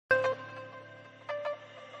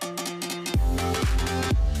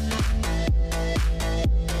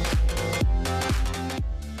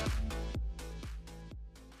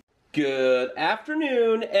Good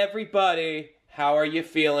afternoon, everybody. How are you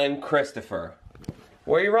feeling, Christopher?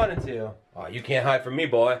 Where are you running to? Oh, you can't hide from me,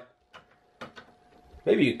 boy.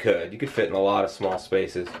 Maybe you could. You could fit in a lot of small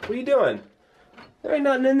spaces. What are you doing? There ain't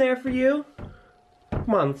nothing in there for you.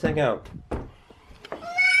 Come on, let's hang out.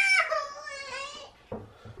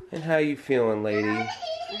 And how you feeling, lady? I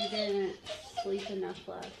didn't sleep enough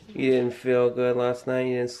last night. You didn't feel good last night?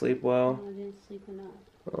 You didn't sleep well? I didn't sleep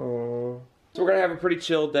enough. Oh. So we're gonna have a pretty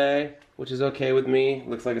chill day, which is okay with me.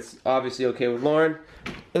 Looks like it's obviously okay with Lauren.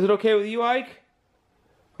 Is it okay with you, Ike?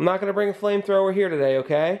 I'm not gonna bring a flamethrower here today,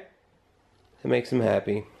 okay? It makes him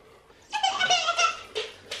happy.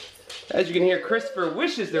 As you can hear, Christopher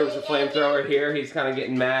wishes there was a flamethrower here. He's kind of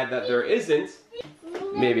getting mad that there isn't.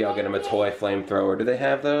 Maybe I'll get him a toy flamethrower. Do they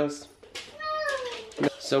have those?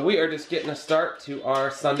 So we are just getting a start to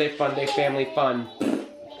our Sunday Fun Day Family Fun.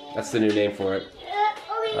 That's the new name for it.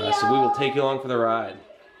 So we will take you along for the ride.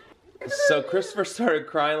 So Christopher started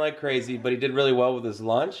crying like crazy, but he did really well with his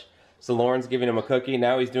lunch. So Lauren's giving him a cookie.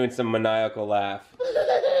 Now he's doing some maniacal laugh.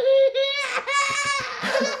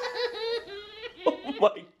 Oh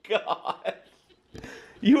my God.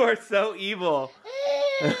 You are so evil.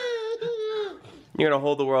 You're gonna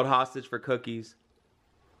hold the world hostage for cookies.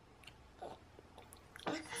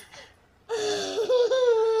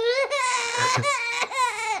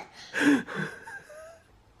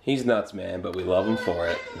 He's nuts, man, but we love him for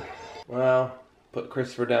it. Well, put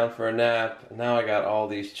Christopher down for a nap, and now I got all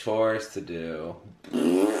these chores to do.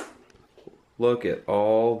 Look at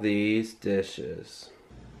all these dishes.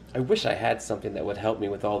 I wish I had something that would help me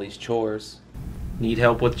with all these chores. Need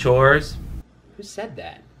help with chores? Who said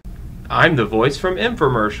that? I'm the voice from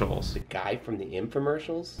infomercials. The guy from the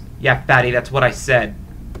infomercials? Yeah, fatty, that's what I said.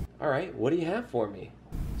 Alright, what do you have for me?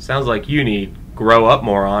 Sounds like you need grow up,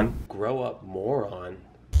 moron. Grow up, moron?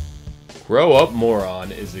 Grow up,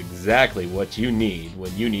 moron is exactly what you need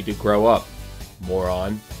when you need to grow up,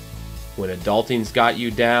 moron. When adulting's got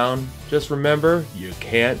you down, just remember you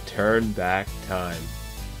can't turn back time,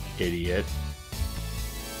 idiot.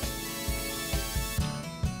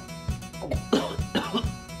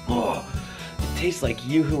 Oh, it tastes like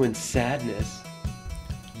Yoo-hoo and sadness.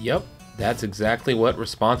 Yep, that's exactly what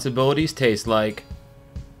responsibilities taste like.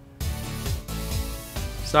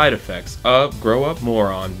 Side effects of Grow Up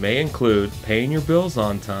Moron may include paying your bills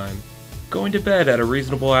on time, going to bed at a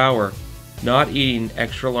reasonable hour, not eating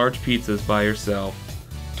extra large pizzas by yourself,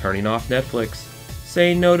 turning off Netflix,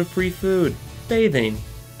 saying no to free food, bathing,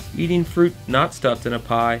 eating fruit not stuffed in a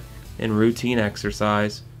pie, and routine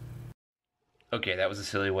exercise. Okay, that was a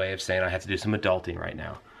silly way of saying I have to do some adulting right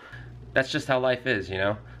now. That's just how life is, you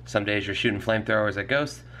know? Some days you're shooting flamethrowers at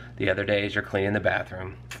ghosts, the other days you're cleaning the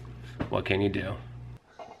bathroom. What can you do?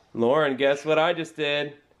 Lauren, guess what I just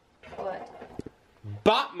did? What?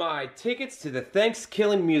 Bought my tickets to the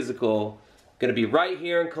Thanksgiving musical. Gonna be right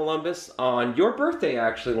here in Columbus on your birthday,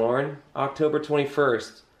 actually, Lauren. October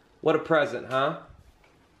 21st. What a present, huh?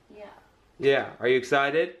 Yeah. Yeah, are you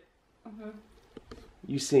excited? Mm-hmm.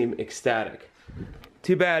 You seem ecstatic.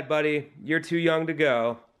 Too bad, buddy. You're too young to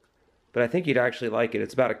go. But I think you'd actually like it.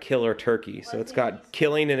 It's about a killer turkey. So it's got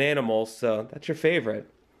killing and animals, so that's your favorite.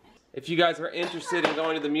 If you guys are interested in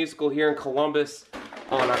going to the musical here in Columbus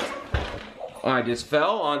on I just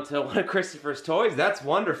fell onto one of Christopher's toys. That's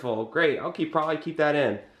wonderful. Great. I'll probably keep that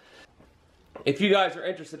in. If you guys are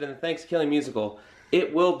interested in the Thanksgiving musical,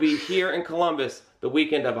 it will be here in Columbus the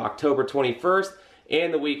weekend of October 21st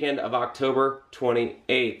and the weekend of October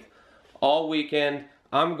 28th. All weekend.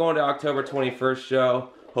 I'm going to October 21st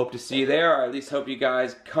show. Hope to see you there, or at least hope you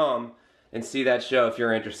guys come and see that show if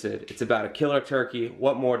you're interested. It's about a killer turkey.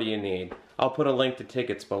 What more do you need? I'll put a link to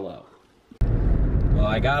tickets below. Well,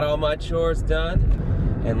 I got all my chores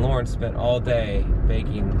done, and Lauren spent all day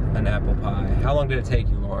baking an apple pie. How long did it take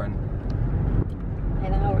you, Lauren?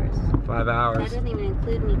 5 hours. 5 hours. That doesn't even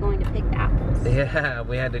include me going to pick the apples. Yeah,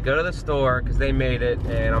 we had to go to the store because they made it,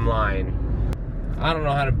 and I'm lying. I don't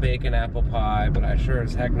know how to bake an apple pie, but I sure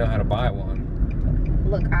as heck know how to buy one.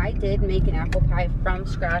 Look, I did make an apple pie from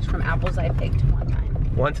scratch from apples I picked one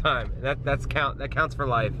time. One time. That counts for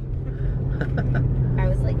life. I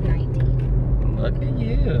was like 19. Look at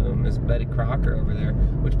you, Miss Betty Crocker over there.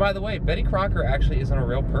 Which, by the way, Betty Crocker actually isn't a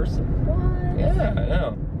real person. What? Yeah, I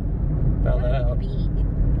know. Found that out. Bee.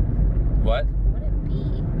 What? What a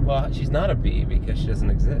bee. Well, she's not a bee because she doesn't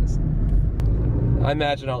exist. I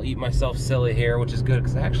imagine I'll eat myself silly here, which is good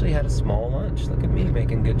because I actually had a small lunch. Look at me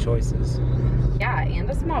making good choices. Yeah, and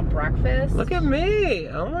a small breakfast. Look at me!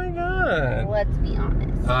 Oh my God! Let's be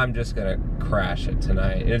honest. I'm just gonna crash it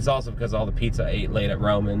tonight. It's also because all the pizza I ate late at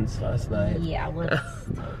Roman's last night. Yeah, let's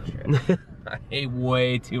tell the truth. I ate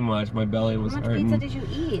way too much. My belly was hurting. How much pizza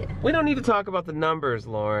did you eat? We don't need to talk about the numbers,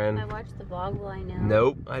 Lauren. I watched the vlog, well, I know.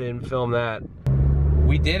 Nope, I didn't film that.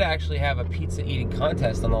 We did actually have a pizza eating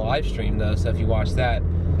contest on the live stream though, so if you watch that,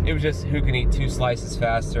 it was just who can eat 2 slices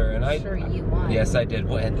faster, and Sure, you won. Yes, I did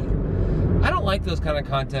win. I don't like those kind of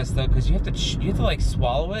contests though, because you have to like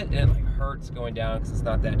swallow it, and it like hurts going down because it's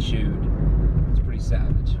not that chewed. It's pretty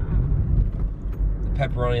savage. The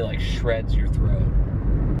pepperoni like shreds your throat.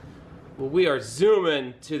 Well, we are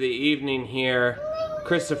zooming to the evening here.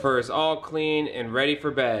 Christopher is all clean and ready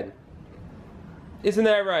for bed. Isn't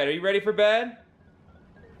that right? Are you ready for bed?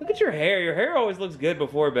 Look at your hair. Your hair always looks good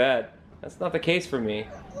before bed. That's not the case for me.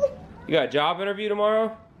 You got a job interview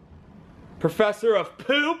tomorrow? Professor of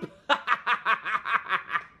poop?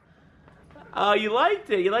 Oh, you liked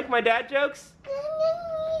it. You like my dad jokes?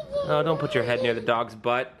 Oh, don't put your head near the dog's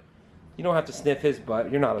butt. You don't have to sniff his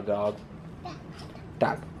butt. You're not a dog.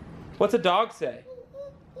 Dog. What's a dog say?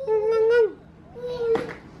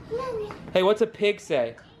 Hey, what's a pig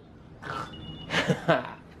say?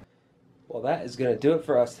 Well, that is going to do it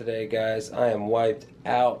for us today, guys. I am wiped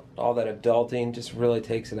out. All that adulting just really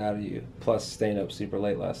takes it out of you. Plus, staying up super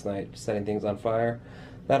late last night, setting things on fire.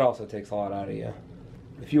 That also takes a lot out of you.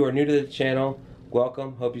 If you are new to the channel,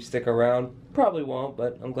 welcome. Hope you stick around. Probably won't,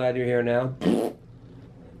 but I'm glad you're here now.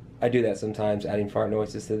 I do that sometimes, adding fart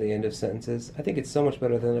noises to the end of sentences. I think it's so much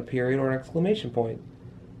better than a period or an exclamation point.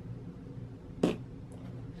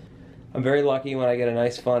 I'm very lucky when I get a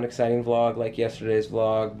nice, fun, exciting vlog like yesterday's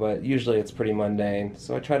vlog, but usually it's pretty mundane.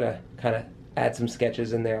 So I try to kind of add some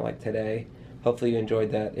sketches in there like today. Hopefully you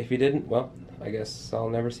enjoyed that. If you didn't, well, I guess I'll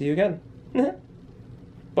never see you again.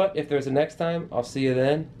 But if there's a next time, I'll see you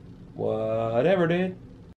then. Whatever, dude.